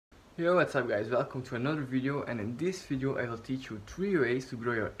Yo, what's up guys, welcome to another video, and in this video I will teach you 3 ways to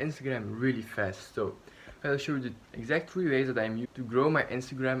grow your Instagram really fast. So I will show you the exact 3 ways that I'm using to grow my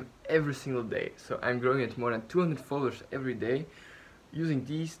Instagram every single day. So I'm growing it more than 200 followers every day using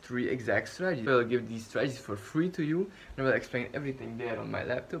these 3 exact strategies. I will give these strategies for free to you, and I will explain everything there on my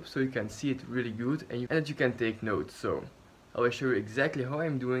laptop so you can see it really good and that you can take notes. So I will show you exactly how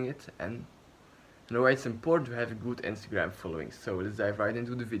I'm doing it and why it's important to have a good Instagram following. So let's dive right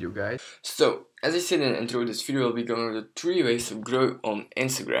into the video, guys. So, as I said in the intro, this video will be going over the 3 ways to grow on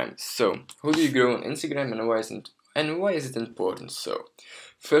Instagram. So, how do you grow on Instagram and why is it important? So,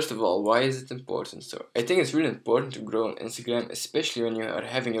 first of all, why is it important? So, I think it's really important to grow on Instagram, especially when you are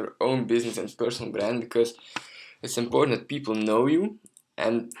having your own business and personal brand, because it's important that people know you.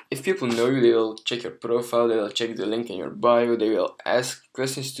 And if people know you, they will check your profile, they will check the link in your bio, they will ask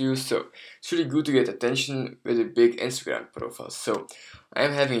questions to you. So it's really good to get attention with a big Instagram profile. So I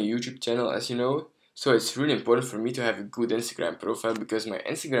am having a YouTube channel, as you know, so it's really important for me to have a good Instagram profile, because my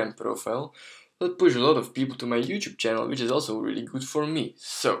Instagram profile will push a lot of people to my YouTube channel, which is also really good for me.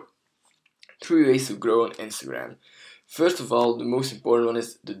 So 3 ways to grow on Instagram. First of all, the most important one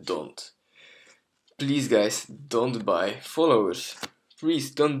is the don't. Please guys, don't buy followers.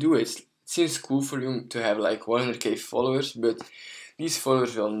 Please don't do it. It seems cool for you to have like 100k followers, but these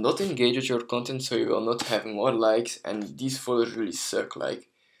followers will not engage with your content, so you will not have more likes, and these followers really suck. Like,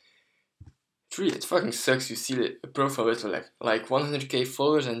 it fucking sucks. You see a profile with like 100k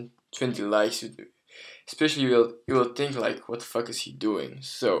followers and 20 likes. Especially you will think like, what the fuck is he doing?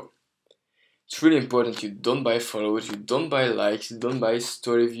 So it's really important you don't buy followers, you don't buy likes, you don't buy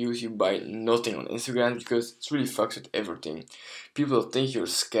story views, you buy nothing on Instagram, because it really fucks with everything. People will think you're a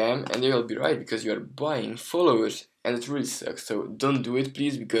scam, and they will be right, because you are buying followers, and it really sucks. So don't do it,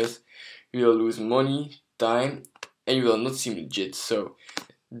 please, because you will lose money, time, and you will not seem legit. So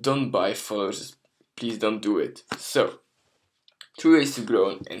don't buy followers, please don't do it. So 2 ways to grow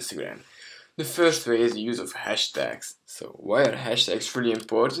on Instagram. The first way is the use of hashtags. So why are hashtags really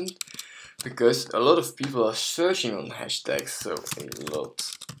important? Because a lot of people are searching on hashtags, so a lot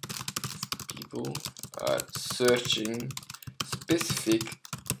of people are searching specific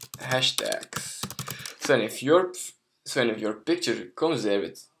hashtags. So if your picture comes there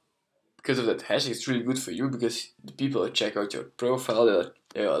because of that hashtag, it's really good for you, because the people will check out your profile,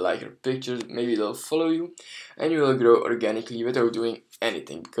 they will like your pictures, maybe they'll follow you, and you will grow organically without doing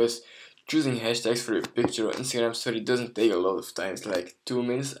anything, because choosing hashtags for your picture or Instagram story doesn't take a lot of time. It's like 2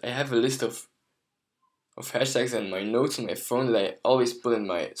 minutes. I have a list of hashtags and my notes on my phone that I always put in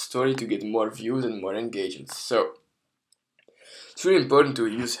my story to get more views and more engagement. So it's really important to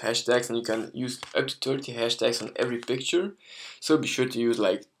use hashtags, and you can use up to 30 hashtags on every picture. So be sure to use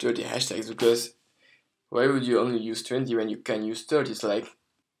like 30 hashtags, because why would you only use 20 when you can use 30? It's like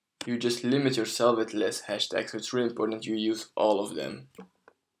you just limit yourself with less hashtags. So it's really important you use all of them.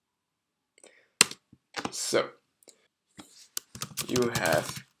 So you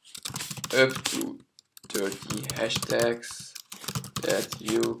have up to 30 hashtags that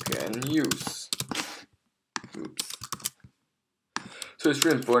you can use. Oops. So it's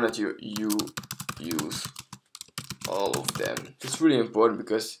really important that you use all of them. It's really important,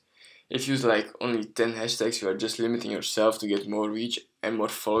 because if you use like only 10 hashtags, you are just limiting yourself to get more reach and more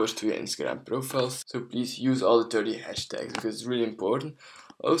followers to your Instagram profiles. So please use all the 30 hashtags, because it's really important.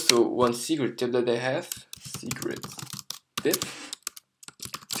 Also, one secret tip that I have, it's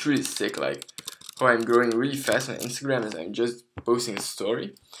really sick, like how I'm growing really fast on Instagram is I'm just posting a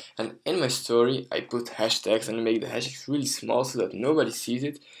story, and in my story I put hashtags and make the hashtags really small so that nobody sees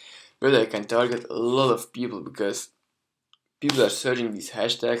it, but I can target a lot of people, because people are searching these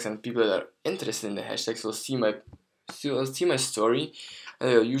hashtags, and people that are interested in the hashtags will see my story, and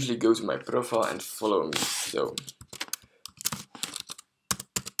they'll usually go to my profile and follow me. So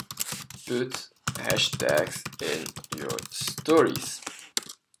put hashtags in your stories.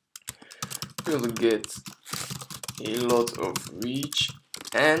 You'll get a lot of reach,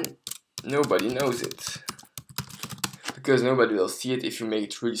 and nobody knows it, because nobody will see it if you make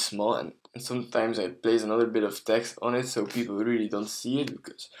it really small, and sometimes I place another bit of text on it so people really don't see it,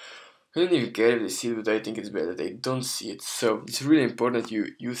 because I don't even care if they see it, but I think it's better that they don't see it. So it's really important that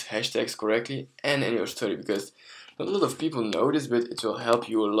you use hashtags correctly and in your story, because not a lot of people know this, but it will help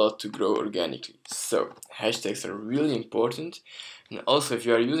you a lot to grow organically. So hashtags are really important. And also, if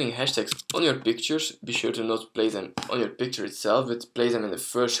you are using hashtags on your pictures, be sure to not place them on your picture itself, but place them in the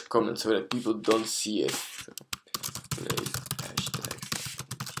first comment so that people don't see it. So, place hashtags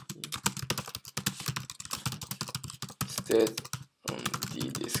instead on the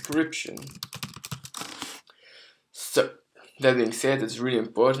description. So That being said, it's really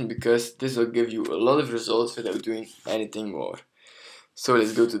important because this will give you a lot of results without doing anything more. So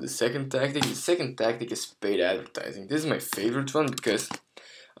let's go to the second tactic. The second tactic is paid advertising. This is my favorite one because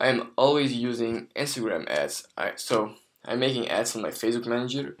I am always using Instagram ads. I'm making ads on my Facebook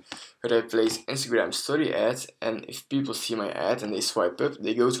Manager where I place Instagram story ads, and if people see my ad and they swipe up,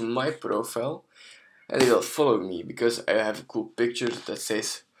 they go to my profile and they will follow me because I have a cool picture that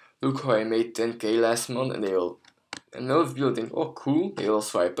says, look how I made 10k last month, and a lot of people think, oh cool, they will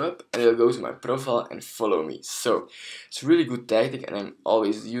swipe up and they'll go to my profile and follow me. So it's a really good tactic and I'm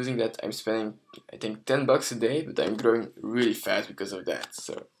always using that. I'm spending, I think, 10 bucks a day, but I'm growing really fast because of that.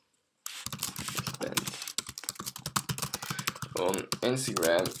 So spend on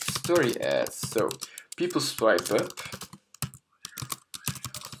Instagram story ads. So people swipe up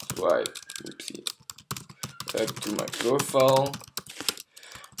to my profile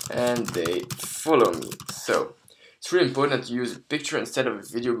and they follow me. So it's really important to use a picture instead of a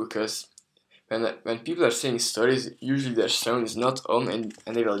video because when people are saying stories, usually their sound is not on and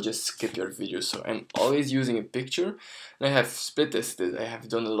they will just skip your video. So I'm always using a picture, and I have split tested. I have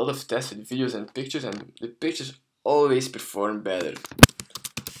done a lot of tests with videos and pictures, and the pictures always perform better.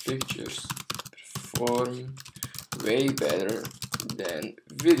 Pictures perform way better than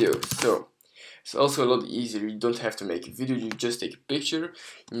videos. So it's also a lot easier. You don't have to make a video, you just take a picture,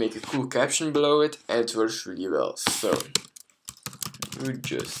 you make a cool caption below it, and it works really well. So you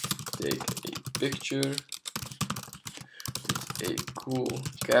just take a picture with a cool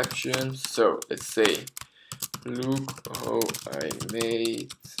caption. So let's say, look how I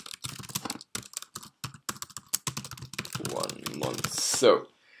made 1 month. So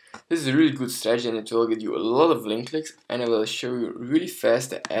this is a really good strategy and it will get you a lot of link clicks, and I will show you really fast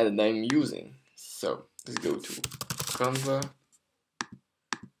the ad that I'm using. So let's go to Canva.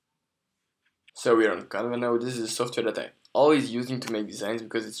 So we're on Canva now. This is a software that I'm always using to make designs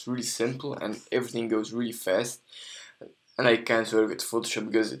because it's really simple and everything goes really fast. And I can't work with Photoshop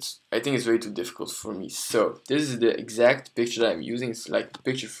because I think it's way too difficult for me. So this is the exact picture that I'm using. It's like the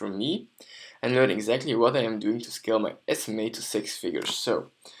picture from me, and learn exactly what I am doing to scale my estimate to 6 figures. So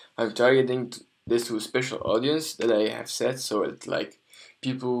I'm targeting this to a special audience that I have set. So it's like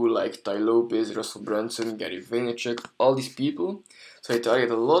people like Ty Lopez, Russell Brunson, Gary Vaynerchuk, all these people. So I target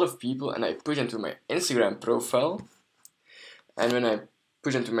a lot of people and I push them to my Instagram profile. And when I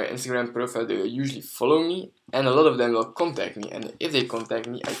push them to my Instagram profile, they will usually follow me, and a lot of them will contact me. And if they contact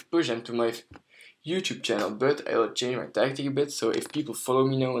me, I push them to my YouTube channel, but I will change my tactic a bit. So if people follow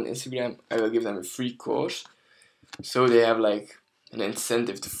me now on Instagram, I will give them a free course, so they have like an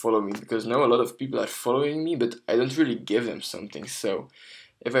incentive to follow me, because now a lot of people are following me, but I don't really give them something. So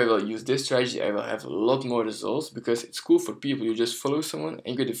if I will use this strategy, I will have a lot more results, because it's cool for people. You just follow someone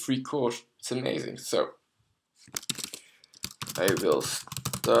and get a free course. It's amazing. So I will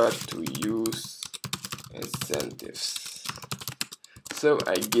start to use incentives. So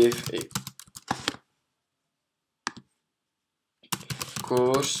I give a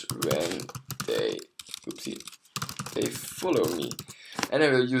course when they follow me, and I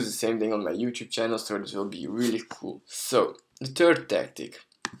will use the same thing on my YouTube channel, so this will be really cool. So the third tactic,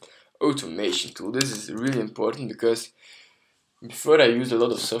 automation tool. This is really important because before I used a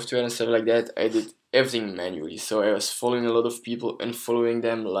lot of software and stuff like that, I did everything manually. So I was following a lot of people, unfollowing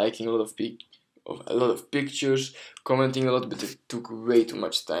them, liking a lot of pictures, commenting a lot, but it took way too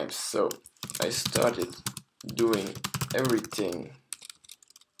much time. So I started doing everything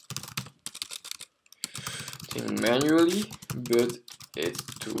manually, but it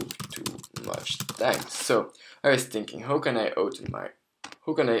took too much time. So I was thinking, how can I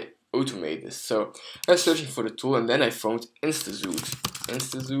automate this? So I was searching for the tool, and then I found InstaZoot.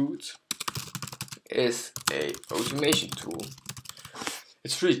 InstaZoot is a automation tool.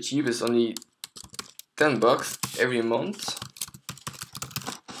 It's really cheap. It's only 10 bucks every month.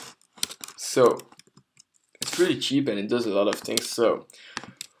 So it's really cheap and it does a lot of things. So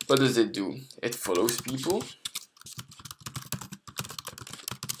what does it do? It follows people,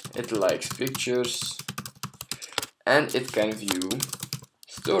 it likes pictures, and it can view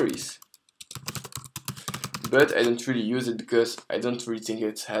stories. But I don't really use it because I don't really think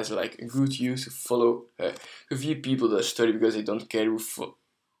it has like a good use to view people their story, because I don't care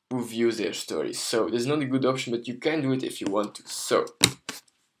who views their stories. So this is not a good option, but you can do it if you want to. So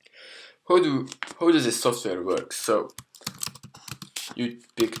how does this software work? So you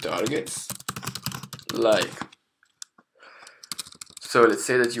pick targets, so let's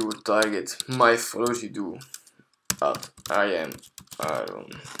say that you would target my followers. You do I am Aaron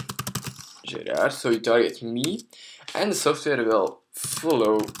Gerard, so you target me, and the software will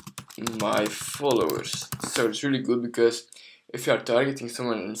follow my followers. So it's really good because if you are targeting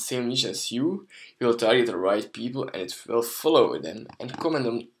someone in the same niche as you will target the right people and it will follow them and comment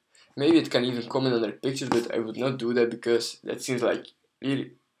on. Maybe it can even comment on their pictures, but I would not do that because that seems like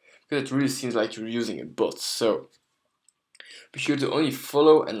really, because it really seems like you're using a bot. So be sure to only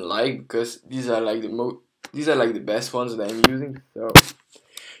follow and like, because these are like the best ones that I'm using. So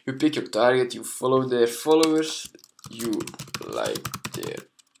you pick your target, you follow their followers, you like their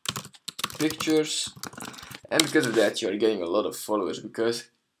pictures, and because of that you are getting a lot of followers because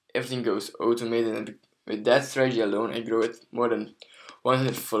everything goes automated, and with that strategy alone I grow at more than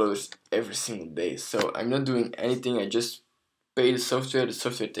 100 followers every single day. So I'm not doing anything, I just pay the software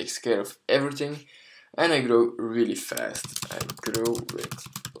takes care of everything, and I grow really fast. I grow with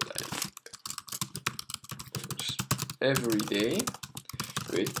like every day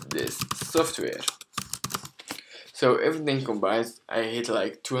with this software. So everything combined, I hit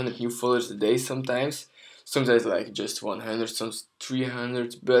like 200 new followers a day sometimes like just 100, sometimes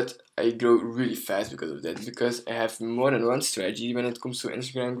 300, but I grow really fast because of that, because I have more than one strategy when it comes to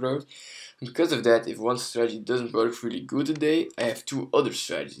Instagram growth. And because of that, if one strategy doesn't work really good a day, I have 2 other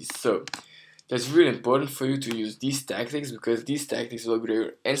strategies. So that's really important for you to use these tactics, because these tactics will grow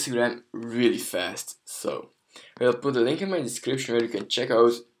your Instagram really fast. So I'll put a link in my description where you can check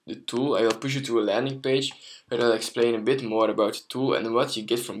out the tool. I will push you to a landing page where I'll explain a bit more about the tool and what you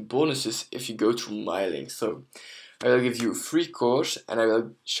get from bonuses if you go through my link. So I will give you a free course and I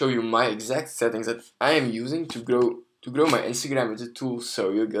will show you my exact settings that I am using to grow my Instagram with the tool.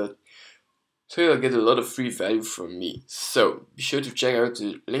 So you'll get a lot of free value from me. So be sure to check out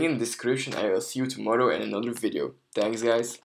the link in the description. I will see you tomorrow in another video. Thanks guys.